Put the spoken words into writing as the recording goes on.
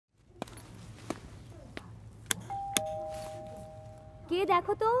কে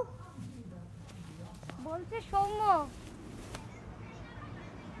দেখো তো, বলছে সৌম্য।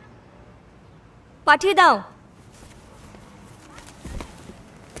 পাঠিয়ে দাও।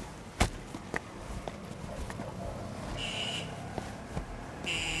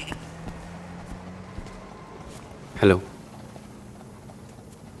 হ্যালো।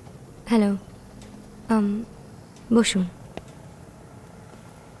 হ্যালো, বসুন।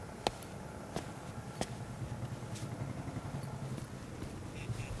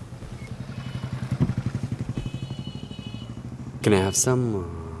 Can I have some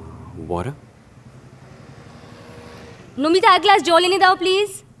water? Namita, এক গ্লাস জল এনে দাও প্লিজ।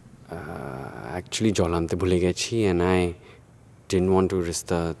 Actually, জল আনতে ভুলে গেছি and I didn't want to risk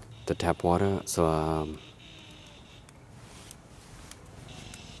the tap water, so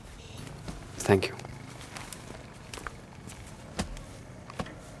thank you.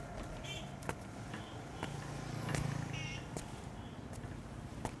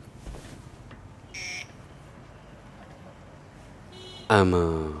 I'm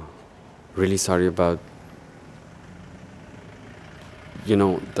really sorry about,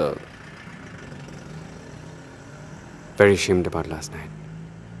 the very ashamed about last night.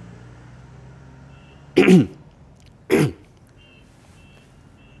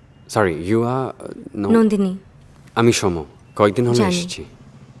 Sorry, you are no. Nandini. আমি সৌম্য, কয়েকদিন হলো এসেছি।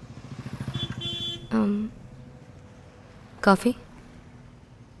 Coffee?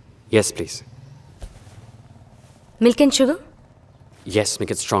 Yes, please. Milk and sugar? Yes,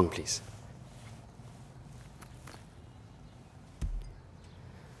 make it strong, please.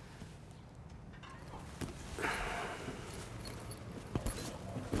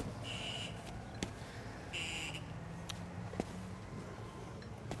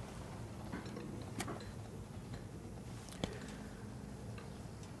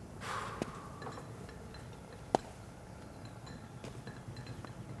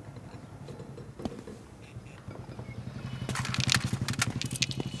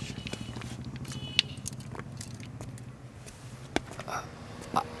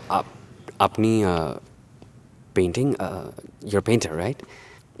 Apni painting? You're a painter, right?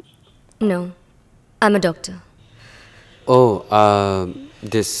 No, I'm a doctor. Oh,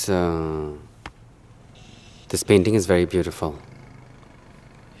 this painting is very beautiful.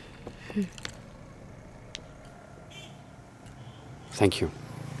 Thank you.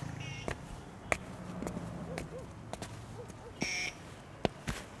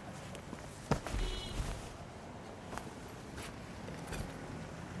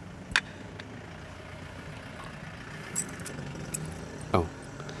 Oh.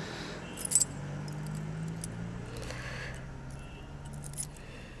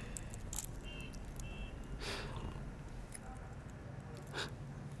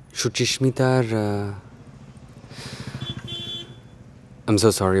 Shuchishmitar, I'm so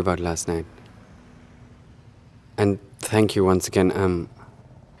sorry about last night. And thank you once again.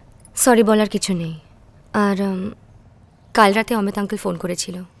 Sorry বলার কিছু নেই। আর কাল রাতে Amit uncle phone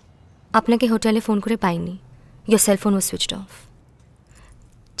করেছিল, আপনাকে হোটেলে phone করে পাইনি। Your cell phone was switched off.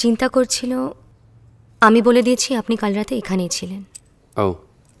 চিন্তা করছিল, আমি বলে দিয়েছি আপনি কাল রাতে এখানেই ছিলেন। Oh,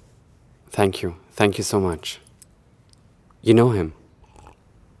 thank you so much. You know him?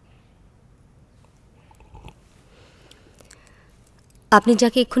 আপনি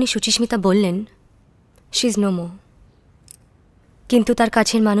যাকে এক্ষুনি সুচিস্মিতা বললেন, শি ইজ নো মোর, কিন্তু তার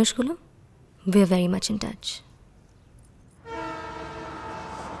কাছের মানুষগুলো, we are very much in touch.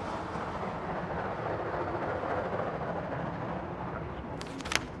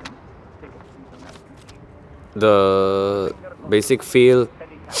 The basic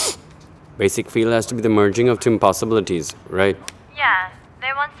feel has to be the merging of two impossibilities, right? Yeah,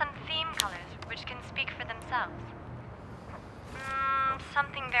 they want some theme colors which can speak for themselves.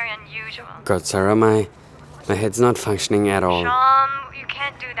 Something very unusual. God, Sarah, my head's not functioning at all. Sham, you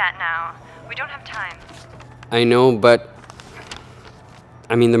can't do that now. We don't have time. I know, but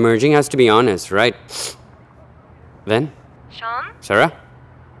I mean, the merging has to be honest, right? Then? Sham? Sarah?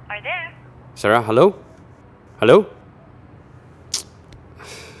 Are you there? Sarah, hello? Hello?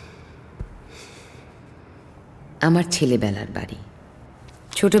 আমার ছেলেবেলার বাড়ি।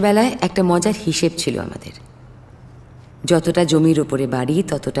 ছোটবেলায় একটা মজার হিসেব ছিল আমাদের। যতটা জমির উপরে বাড়ি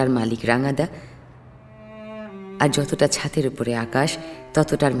ততটার মালিক রাঙাদা, আর যতটা ছাদের উপরে আকাশ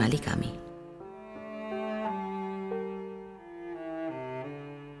ততটার মালিক আমি।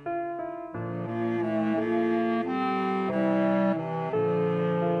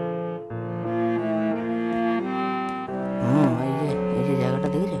 এই যে জায়গাটা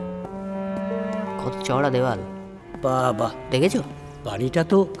দেখেছো, কত চওড়া দেওয়াল। বাবা, দেখেছো? বাড়িটা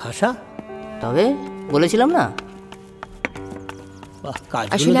তো খাসা। তবে বলেছিলাম না,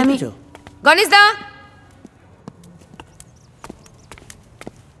 আসলে আমি গণেশ দা,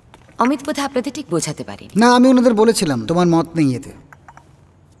 অমিত বোধহয় আপনাদের ঠিক বোঝাতে পারি না। আমি ওনাদের বলেছিলাম তোমার মত নেই এতে।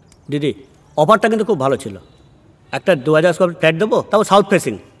 দিদি অফারটা কিন্তু খুব ভালো ছিল। একটা 2000 স্কোয়ার ফ্ল্যাট দেবো, তাও সাউথ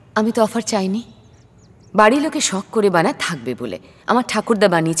ফেসিং। আমি তো অফার চাইনি, বাড়ির লোকে শখ করে বানা থাকবে বলে। আমার ঠাকুরদা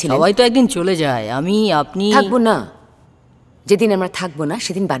বানিয়েছিলেন। সবাই তো একদিন চলে যায়, আপনি থাকবো না। যেদিন আমরা থাকবো না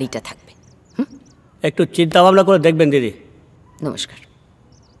সেদিন বাড়িটা থাকবে। একটু চিন্তা ভাবনা করে দেখবেন দিদি। নমস্কার।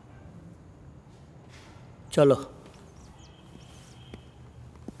 চলো।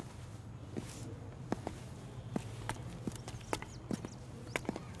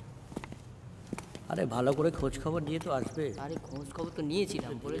 আরে ভালো করে খোঁজ খবর নিয়ে তো আসবে। আরে খোঁজ খবর তো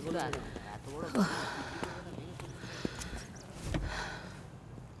নিয়েছিলাম, বলেছিল এত বড়।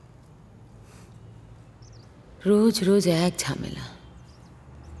 রোজ রোজ এক ঝামেলা।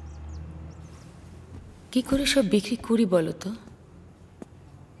 কি করে সব বিক্রি করি বলো তো?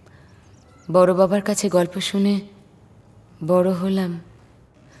 বড় বাবার কাছে গল্প শুনে বড় হলাম।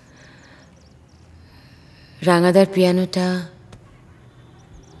 রাঙাদার পিয়ানোটা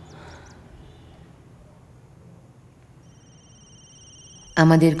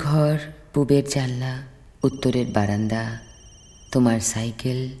আমাদের ঘর, পূবের জানলা, উত্তরের বারান্দা, তোমার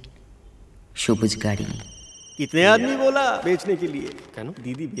সাইকেল, সবুজ গাড়ি। कितने आदमी बोला बेचने के लिए? क्या नो?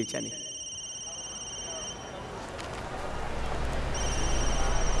 दीदी बेचा नहीं।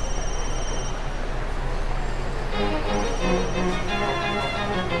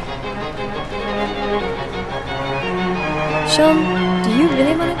 Shom, do you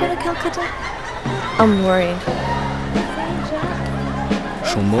really want to go to Calcutta? I'm worried.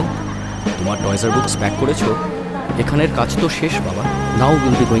 Soumya, তোমার টয়জার বুকস প্যাক করেছো? এখানের কাজ তো শেষ বাবা। Now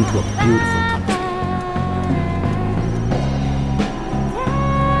will be going to a beautiful country.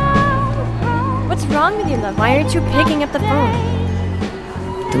 What's wrong with you, love? Why aren't you picking up the phone?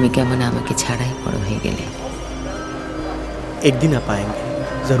 তুমি কেমন আমাকে ছাড়াই বড় হয়ে গেলে। एक दिन आ पाएंगे,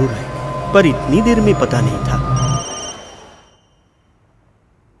 जरूर आएंगे, पर इतनी देर में पता नहीं था।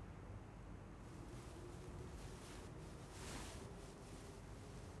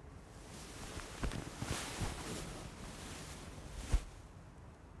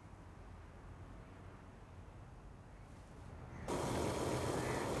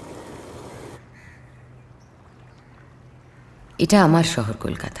 এটা আমার শহর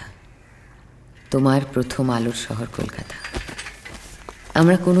কলকাতা, তোমার প্রথম আলোর শহর কলকাতা।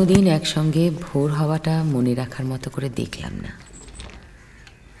 আমরা কোনোদিন একসঙ্গে ভোর হওয়াটা মনে রাখার মতো করে দেখলাম না।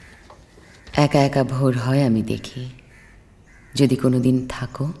 একা একা ভোর হয় আমি দেখি। যদি কোনোদিন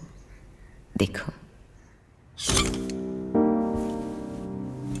থাকো, দেখো।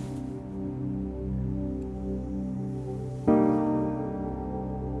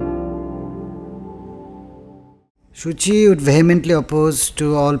 Shuchi would vehemently oppose to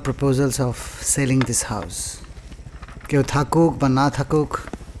all proposals of selling this house. কেউ থাকুক বা না থাকুক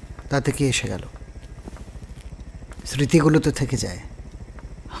তাতে কি এসে গেল, স্মৃতিগুলো তো থেকে যায়।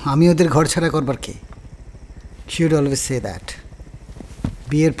 আমি ওদের ঘর ছাড়া করবার কে? She would always say that.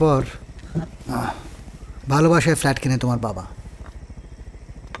 বিয়ের পর ভালোবাসায় ফ্ল্যাট কিনে তোমার বাবা।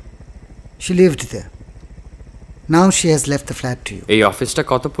 She lived there. Now she has left the flat to you. এই অফিসটা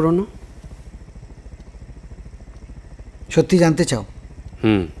কত পুরনো? সত্যি জানতে চাও?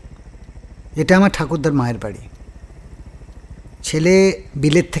 এটা আমার ঠাকুরদার মায়ের বাড়ি। ছেলে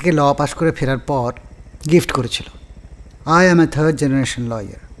বিলেত থেকে ল পাস করে ফেরার পর গিফট করেছিল। I am A third generation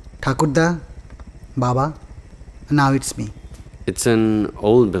lawyer. ঠাকুরদা, বাবা, now it's me. It's an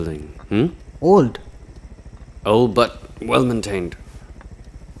old building. Old? Old but well maintained.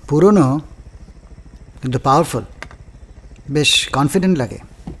 পুরনো কিন্তু পাওয়ারফুল। বেশ কনফিডেন্ট লাগে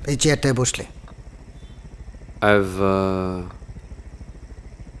এই চেয়ারটায় বসলে।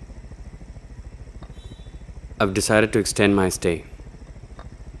 I've decided to extend my stay.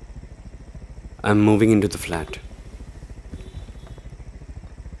 I'm moving into the flat.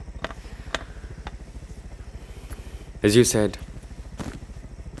 As you said,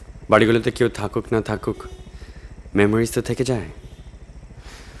 বাড়িগুলোতে কেউ থাকুক না থাকুক, মেমোরিজ তো থেকে যায়।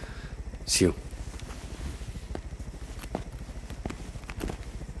 See you.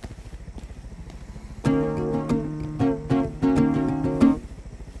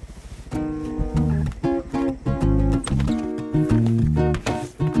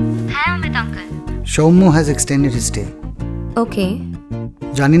 Soumya has extended his stay. ওকে।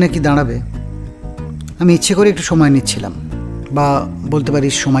 জানি না কি দাঁড়াবে। আমি ইচ্ছে করে একটু সময় নিচ্ছিলাম, বা বলতে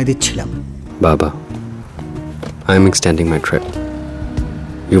পারিস সময় দিচ্ছিলাম। Baba, I'm extending my trip.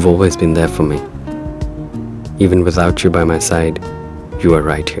 You've always been there for me. Even without you by my side, you are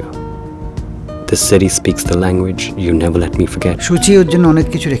right here. This city speaks the language you never let me forget. সুচি ওর জন্য অনেক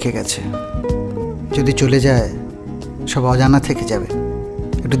কিছু রেখে গেছে, যদি চলে যায় সব অজানা থেকে যাবে,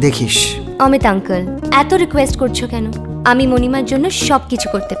 একটু দেখিস। অমিত আঙ্কেল, এত রিকোয়েস্ট করছো কেন? আমি মণিমার জন্য সব কিছু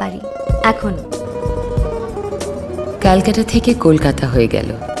করতে পারি এখন। ক্যালকাটা থেকে কলকাতা হয়ে গেল,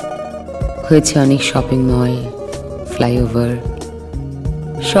 হয়েছে অনেক শপিং মল, ফ্লাইওভার।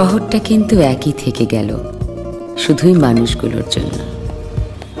 শহরটা কিন্তু একই থেকে গেল, শুধুই মানুষগুলোর জন্য।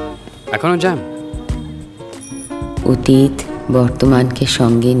 এখনো জ্যাম। অতীত বর্তমানকে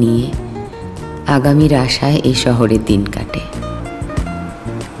সঙ্গে নিয়ে আগামীর আশায় এই শহরের দিন কাটে।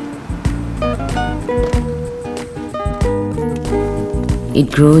 It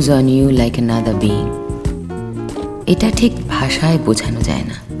grows on you like another being. এটা ঠিক ভাষায় বোঝানো যায়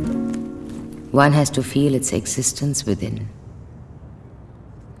না। One has to feel its existence within.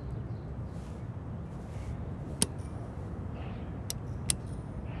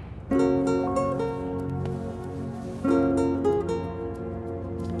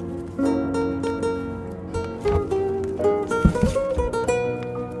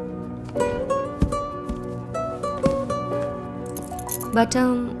 But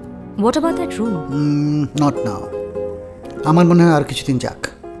what about that room? Not now. আমার মনে হয় আর কিছুদিন যাক।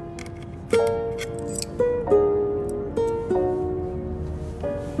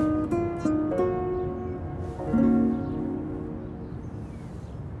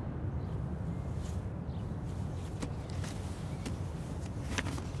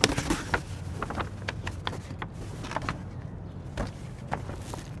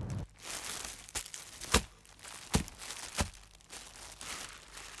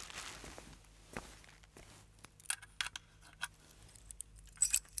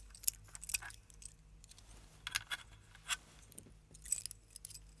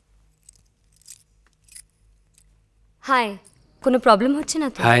 হাই, কোনো প্রবলেম হচ্ছে না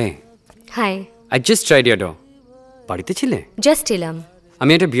তো? High. High. I just tried your door. বাড়িতে ছিলে? জাস্ট এলাম।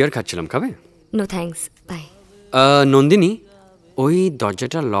 আমি একটা বিয়ার খাচ্ছিলাম, খাবে? No thanks, by. নন্দিনী, ওই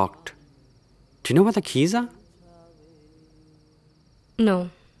দরজাটা locked. Do you know where the keys are? No.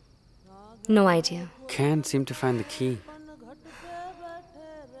 No idea. Can't seem to find the key.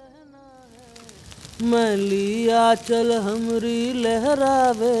 मलिया चल हमरी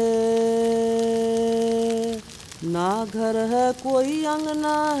लहरावे, ना घर है कोई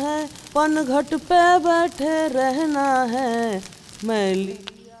अंगना है, पनघट पे बैठे रहना है। मैली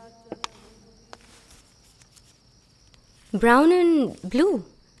Brown and blue.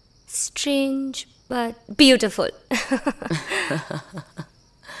 Strange but beautiful.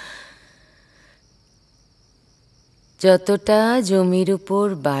 যতটা জমির উপর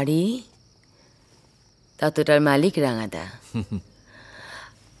বাড়ি ততটার মালিক রাঙাদা,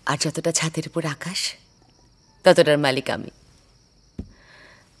 আর যতটা ছাদের উপর আকাশ ততটার মালিক আমি।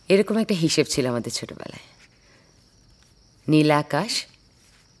 এরকম একটা হিসেব ছিল আমাদের ছোটবেলায়। নীল আকাশ,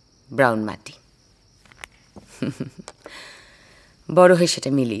 ব্রাউন মাটি। বড় হয়ে সেটা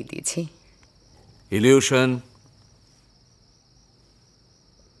মিলিয়ে দিয়েছি। Illusion.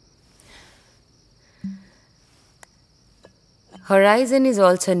 Horizon is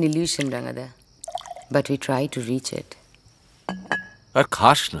also an illusion, Rangada, but we try to reach it. আর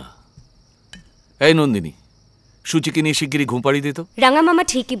খাস না। এই নন্দিনী, সুচিকে নিয়ে শিগগিরই ঘুম পাড়িয়ে দিত। রাঙা মামা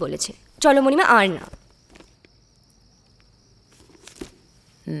ঠিকই বলেছে, চলো মণিমা, আর না।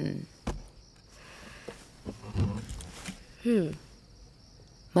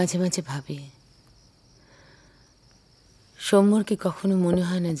 মাঝে মাঝে ভাবি, সৌম্যর কি কখনো মনে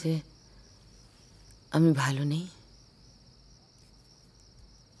হয় না যে আমি ভালো নেই?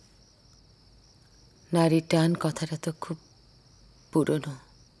 নারীর টান কথাটা তো খুব পুরনো।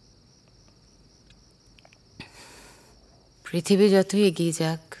 পৃথিবী যতই এগিয়ে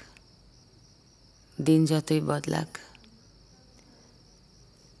যাক, দিন যতই বদলাক,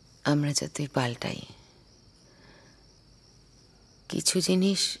 আমরা যতই পাল্টাই, কিছু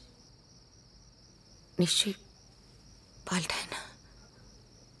জিনিস নিশ্চয়ই পাল্টায় না।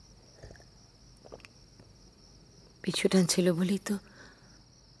 পিছু টান ছিল বলেই তো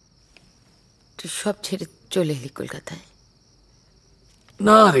তুই সব ছেড়ে চলে এলি কলকাতায়।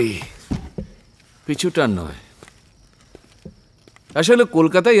 না রে, পিছুটার নয়, আসলে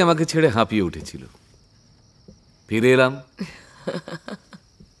কলকাতায় আমাকে ছেড়ে হাঁপিয়ে উঠেছিল। ফিরে এলাম।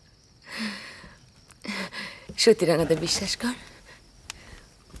 সত্যি রাঙাদা, বিশ্বাস কর,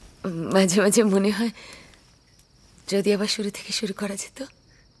 মাঝে মাঝে মনে হয় যদি আবার শুরু থেকে শুরু করা যেত।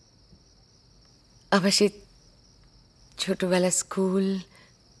 আবার সে ছোটবেলা, স্কুল,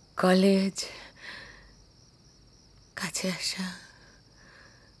 কলেজ, কাছে আসা,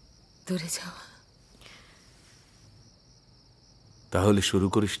 দূরে যাওয়া। তাহলে শুরু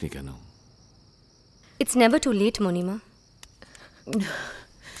করিসনি কেন? It's never too late, Monima.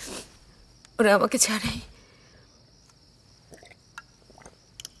 ওরা আমাকে ছাড়াই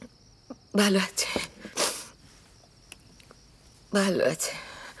ভালো আছে, ভালো আছে।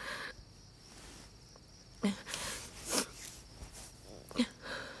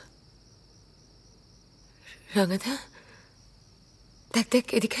 রাঙাদা, দেখ দেখ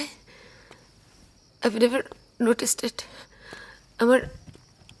এদিকে। I've never noticed it.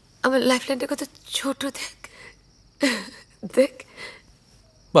 আমার লাইফ লাইনটা কত ছোট, দেখ দেখ।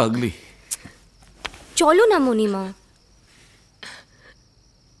 পাগলি, চলো না Monima.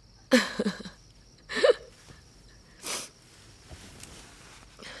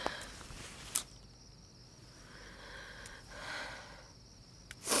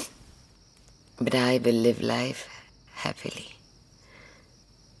 But I will live life happily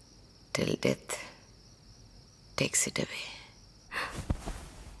till death takes it away.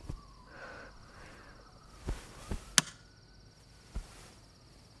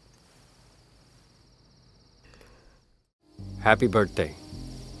 Happy birthday.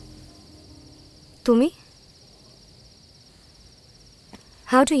 তুমি?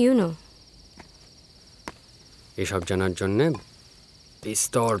 How do you know? এসব জানার জন্যে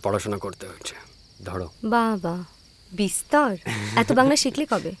বিস্তর পড়াশোনা করতে হয়েছে। ধরো। বাবা, বিস্তর? এত বাংলা শিখলে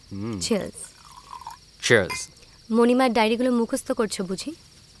কবে? Cheers. Cheers. মণিমার ডায়েরিগুলো মুখস্থ করছো বুঝি?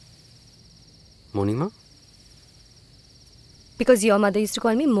 Monima? Because your mother used to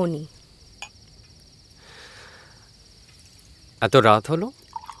call me Moni. এত রাত হলো?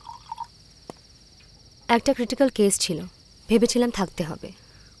 একটা ক্রিটিক্যাল কেস ছিল, ভেবেছিলাম থাকতে হবে।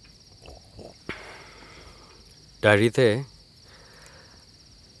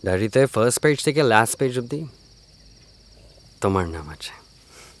 ডায়েরিতে ফার্স্ট পেজ থেকে লাস্ট পেজ অবধি তোমার নাম আছে।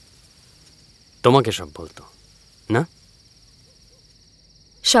 তোমাকে সব বলতো না?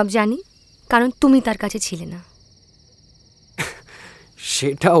 সব জানি, কারণ তুমি তার কাছে ছিলে না।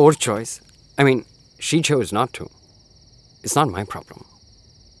 সেটা ওর choice. I mean, she chose not to. It's not my problem.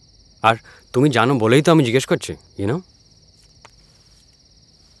 আর তুমি জানো বলেই তো আমি জিজ্ঞেস করছি, you know?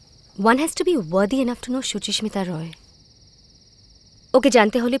 One has to be worthy enough to know Suchismita রয়. ওকে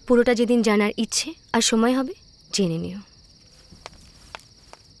জানতে হলে পুরোটা যেদিন জানার ইচ্ছে আর সময় হবে জেনে নিও।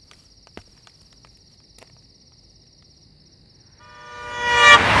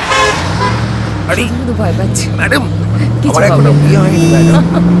 আরে শুধু ভয় পাচ্ছি ম্যাডাম, আমার এখনো বিয়ে হয়নি ম্যাডাম।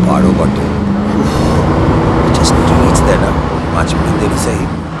 পারো বটে। জাস্ট রিচ দেনা 5 মিনিট দেরি সহি।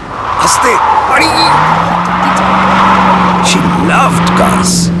 আস্তে আরে she loved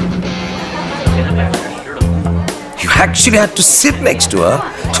cars. You actually had to sit next to her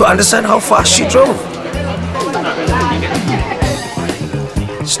to understand how fast she drove.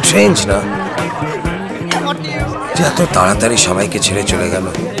 Strange, na? যে এত তাড়াতাড়ি সবাইকে ছেড়ে চলে গেল।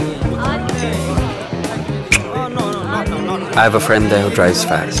 I have a friend there who drives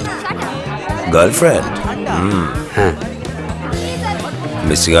fast. Girlfriend? Huh.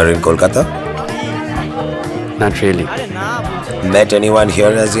 Missing her in Kolkata? Not really. Met anyone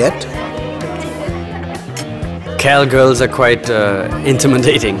here as yet? Cal girls are quite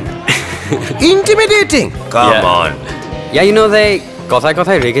intimidating. Intimidating? Come on. Yeah, you know they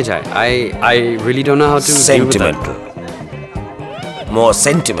kothay rege jay. I really don't know how to Sentimental. deal with that. More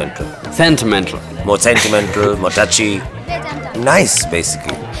sentimental. Sentimental. More sentimental, more touchy. Nice,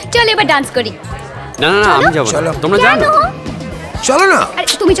 basically. চলো এবার dance করি। না আমি যাব না। তোমরা যাও না। চলো না। আরে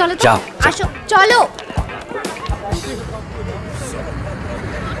তুমি চলো তো। যাও। আসো, চলো।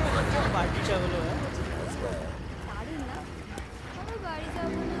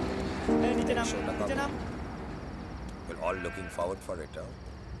 We're all looking forward for it, huh?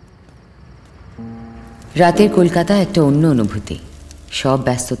 রাতের কলকাতা একটা অন্য অনুভূতি। সব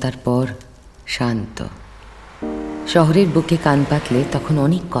ব্যস্ততার পর শান্ত। শহরের বুকে কান পাতলে তখন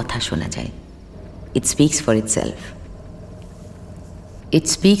অনেক কথা শোনা যায়। It speaks for itself. It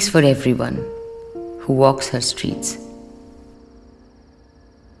speaks for everyone who walks her streets.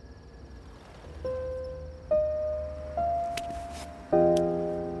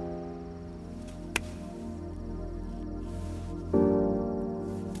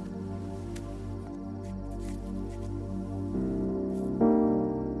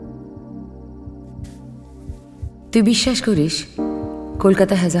 তুই বিশ্বাস করিস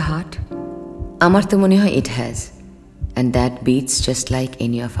কলকাতা হ্যাজ আ হার্ট? আমার তো মনে হয় it has, and that bits just like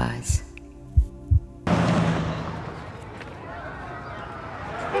any of hours.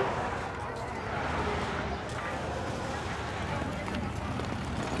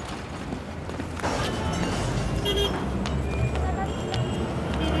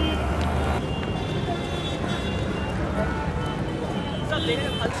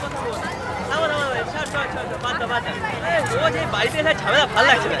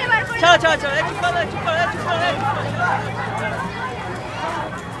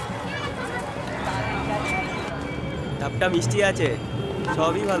 ডাবটা মিষ্টি আছে,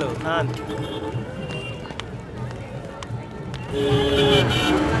 সবই ভালো, খান।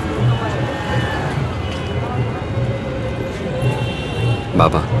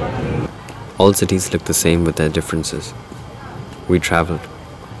 Baba, all cities look the same with their differences. We traveled.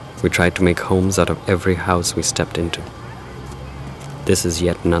 We tried to make homes out of every house we stepped into. This is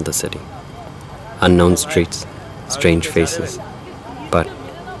yet another city. Unknown streets, strange faces. But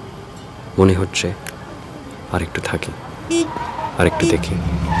mone hocche arektu thaki, arektu dekhi.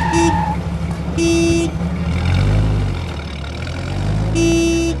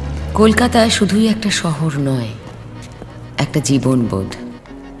 Kolkata শুধুই একটা শহর নয়, একটা জীবনবোধ।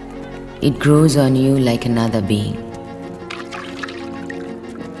 It grows on you like another being.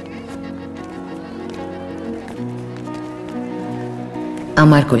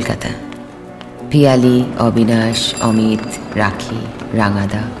 আমার কলকাতা, পিয়ালি, অবিনাশ, অমিত, রাখি,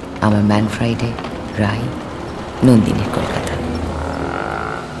 রাঙাদা, আমার man Friday, রাই, নন্দিনীর কলকাতা।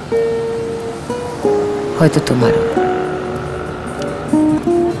 হয়তো তোমারও।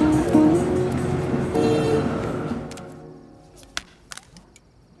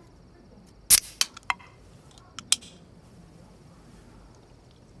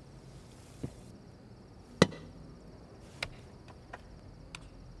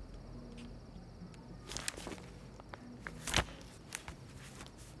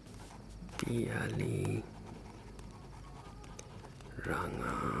 Piyali,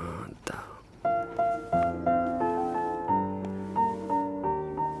 রাঙাদা।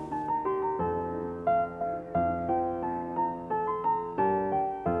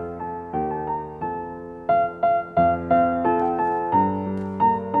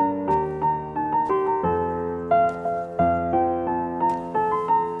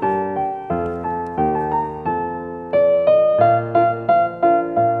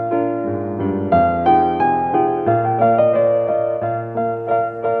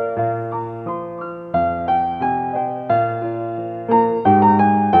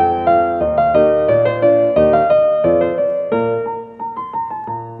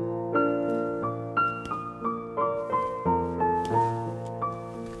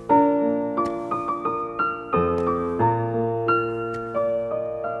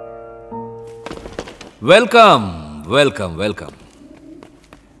 Welcome welcome welcome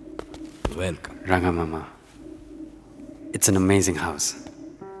welcome. Ranga Mama, it's an amazing house.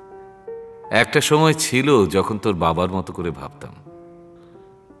 একটা সময় ছিল যখন তোর বাবার মতো করে ভাবতাম,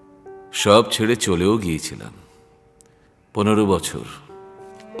 সব ছেড়ে চলেও গিয়েছিলাম। 15 বছর,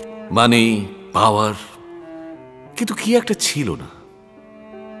 মানি, পাওয়ার, কিন্তু কি একটা ছিল না,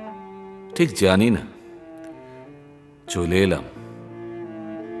 ঠিক জানি না। চলে এলাম,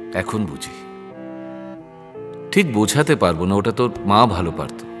 এখন বুঝি। ঠিক বোঝাতে পারবো না, ওটা তোর মা ভালো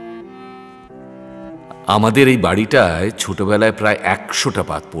পারত। আমাদের এই বাড়িটায় ছোটবেলায় প্রায় 100টা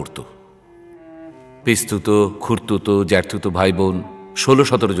পাত পড়তো। পিস্তুতো, খুড়তুতো, জ্যাঠতুতো ভাই বোন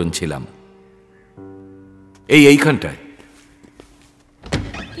 16-17 জন ছিলাম এইখানটায়,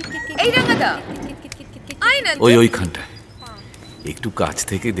 ওইখানটায়। একটু কাছ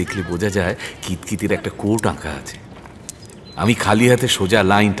থেকে দেখলে বোঝা যায় কিতকিতির একটা কোট আঁকা আছে। আমি খালি হাতে সোজা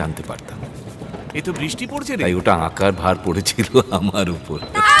লাইন টানতে পারতাম। এই তো বৃষ্টি পড়ছে রে, তাই ওটা আঁকার ভার পড়েছিল আমার উপর।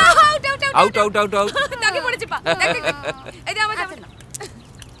 Out out out out.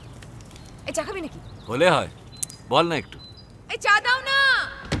 এই চা খাবি নাকি? হলে হয়, বল না একটু। এই চা দাও না।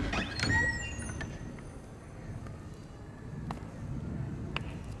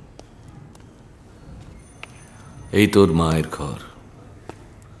 এই তোর মায়ের ঘর,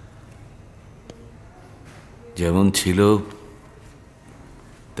 যেমন ছিল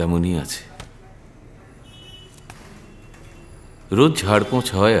তেমনই আছে। রোজ ঝাড়পোঁছ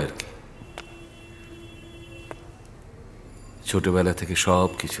হয় আর কি। ছোটবেলা থেকে সব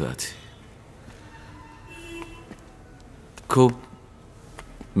কিছু আছে। খুব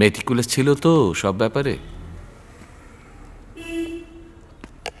মেটিকুলাস ছিল তো সব ব্যাপারে।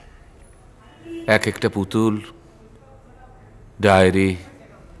 এক একটা পুতুল, ডায়েরি,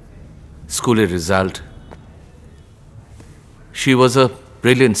 স্কুলের result. She was a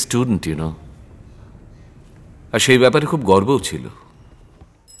brilliant student, you know. আর সেই ব্যাপারে খুব গর্বও ছিল।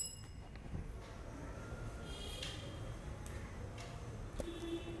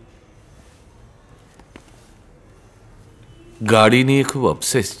 গাড়ি নিয়ে খুব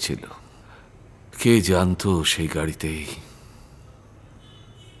অবসেস ছিল। কে জানতো সেই গাড়িতেই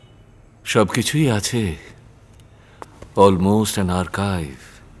সবকিছুই আছে, অলমোস্ট অ্যান আর্কাইভ।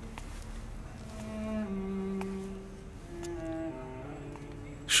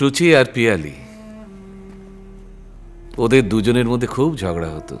 সুচি আর পিয়ালি, ওদের দুজনের মধ্যে খুব ঝগড়া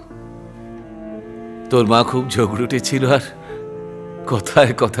হতো। তোর মা খুব ঝগড়ুটে ছিল আর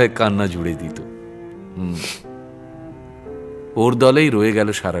কথায় কথায় কান্না জুড়ে দিত। ওর দলেই রয়ে গেল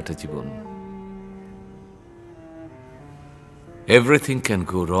সারাটা জীবন। Everything can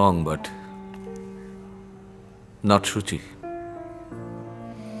go wrong, but not সুচি।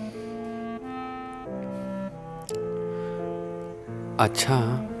 আচ্ছা,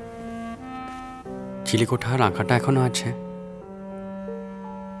 চিলেকোঠার আঁকাটা এখনো আছে?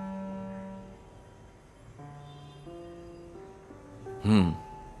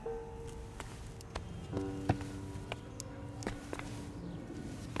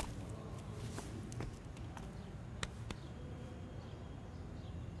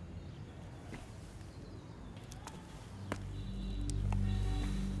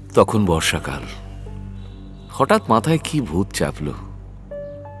 তখন বর্ষাকাল। হঠাৎ মাথায় কি ভূত চাপলো।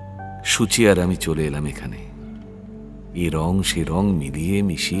 সুচি আর আমি চলে এলাম এখানে। এ রং সে রং মিলিয়ে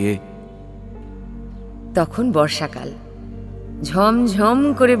মিশিয়ে। তখন বর্ষাকাল। ঝমঝম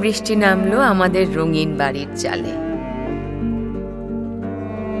করে বৃষ্টি নামলো আমাদের রঙিন বাড়ির চালে।